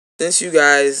since you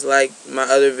guys like my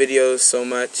other videos so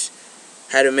much,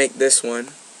 I had to make this one.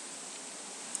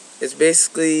 It's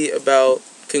basically about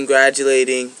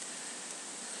congratulating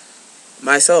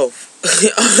myself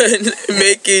on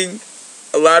making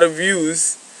a lot of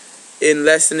views in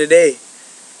less than a day.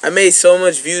 I made so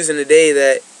much views in a day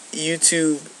that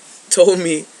YouTube told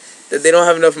me that they don't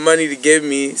have enough money to give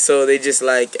me, so they just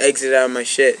like exit out of my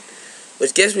shit,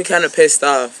 which gets me kind of pissed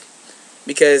off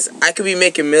because I could be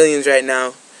making millions right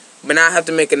now, but now I have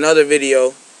to make another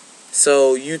video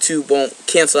so YouTube won't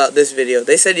cancel out this video.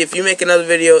 They said if you make another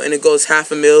video and it goes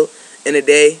 $500,000 in a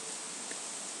day,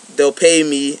 they'll pay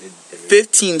me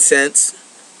 15 cents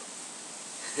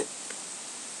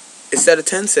instead of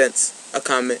 10 cents a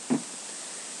comment.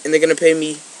 And they're going to pay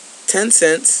me 10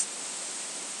 cents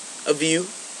a view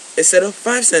instead of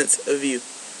 5 cents a view.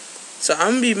 So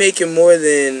I'm going to be making more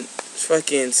than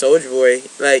fucking Soulja Boy.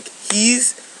 Like,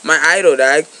 he's my idol,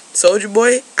 dog. Soulja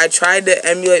Boy, I tried to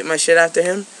emulate my shit after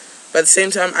him, but at the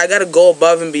same time, I got to go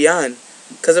above and beyond.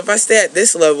 Because if I stay at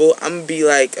this level, I'm going to be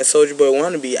like a Soulja Boy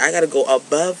wannabe. I got to go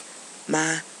above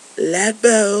my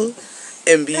level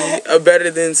and be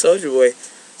better than Soulja Boy.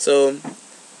 So,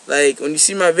 like, when you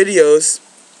see my videos,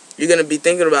 you're going to be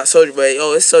thinking about Soulja Boy.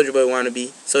 Oh, it's Soulja Boy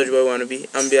wannabe. Soulja Boy wannabe.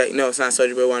 I'm going to be like, no, it's not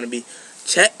Soulja Boy wannabe.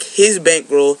 Check his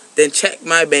bankroll, then check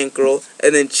my bankroll,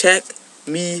 and then check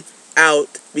me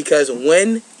out. Because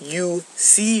when you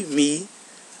see me,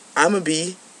 I'm going to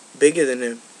be bigger than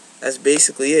him. That's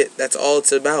basically it. That's all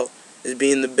it's about, is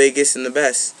being the biggest and the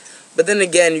best. But then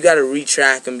again, you got to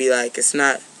retrack and be like, it's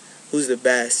not who's the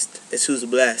best, it's who's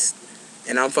blessed.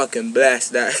 And I'm fucking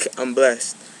blessed. I'm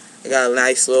blessed. I got a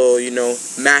nice little, you know,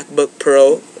 MacBook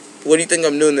Pro. What do you think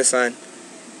I'm doing this on?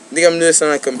 You think I'm doing this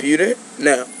on a computer?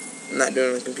 No, I'm not doing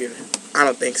it on a computer. I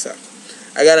don't think so.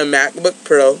 I got a MacBook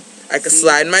Pro. I can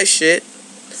slide my shit.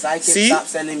 Sidekick, stop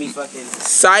sending me fucking...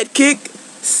 Sidekick,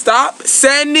 stop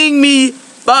sending me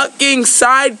fucking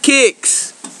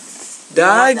sidekicks.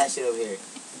 Dog. That shit over here.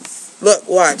 Look,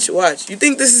 watch. You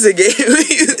think this is a game?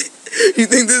 You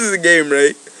think this is a game,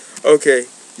 right? Okay.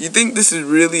 You think this is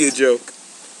really a joke?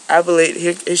 Abilene,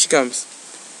 here she comes.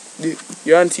 Dude,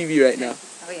 you're on TV right now.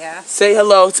 Oh, yeah? Say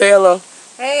hello.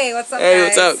 Hey, what's up, Hey,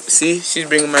 guys? what's up? See, she's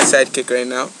bringing my sidekick right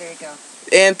now. There you go.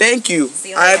 And thank you.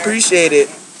 See you I later. appreciate it.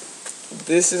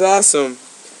 This is awesome.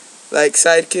 Like,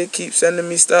 sidekick keeps sending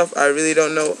me stuff. I really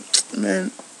don't know.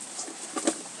 Man.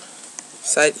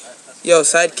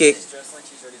 Sidekick.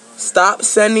 Stop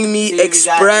sending me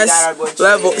express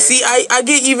level. See, I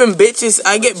get even bitches.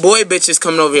 I get boy bitches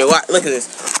coming over here. Look at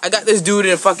this. I got this dude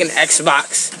in fucking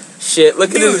Xbox shit. Look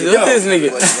at this. Look at this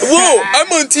nigga. Whoa,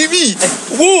 I'm on TV.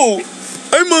 Whoa,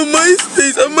 I'm on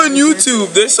MySpace. I'm on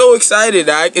YouTube. They're so excited,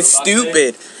 dog. It's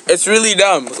stupid. It's really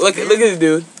dumb. Look at this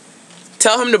dude.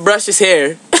 Tell him to brush his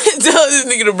hair. Tell this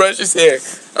nigga to brush his hair.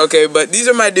 Okay, but these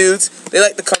are my dudes. They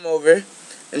like to come over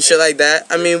and shit like that.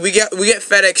 I mean, we get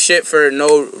FedEx shit for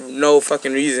no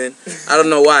fucking reason. I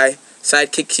don't know why.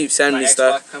 Sidekick keeps sending me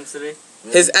stuff. Xbox comes today?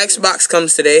 His Xbox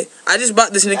comes today. I just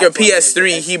bought this nigga a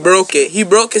PS3. He broke it. He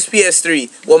broke his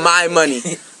PS3 with my money.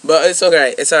 But it's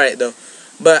alright. It's alright though.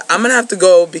 But I'm gonna have to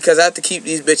go because I have to keep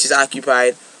these bitches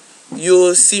occupied.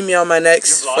 You'll see me on my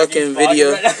next fucking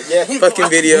video. Yeah. Fucking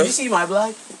video. Did you see my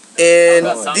vlog? And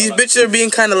these bitches are being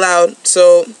kind of loud.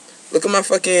 So look at my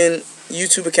fucking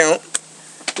YouTube account.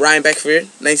 Ryan Beckford,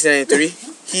 1993.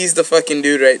 He's the fucking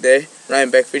dude right there. Ryan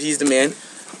Beckford, he's the man.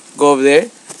 Go over there.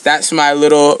 That's my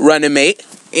little running mate.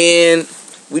 And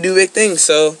we do big things.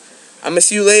 So I'm gonna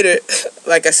see you later.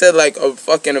 Like I said like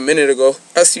a minute ago.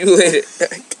 I'll see you later.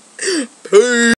 Peace.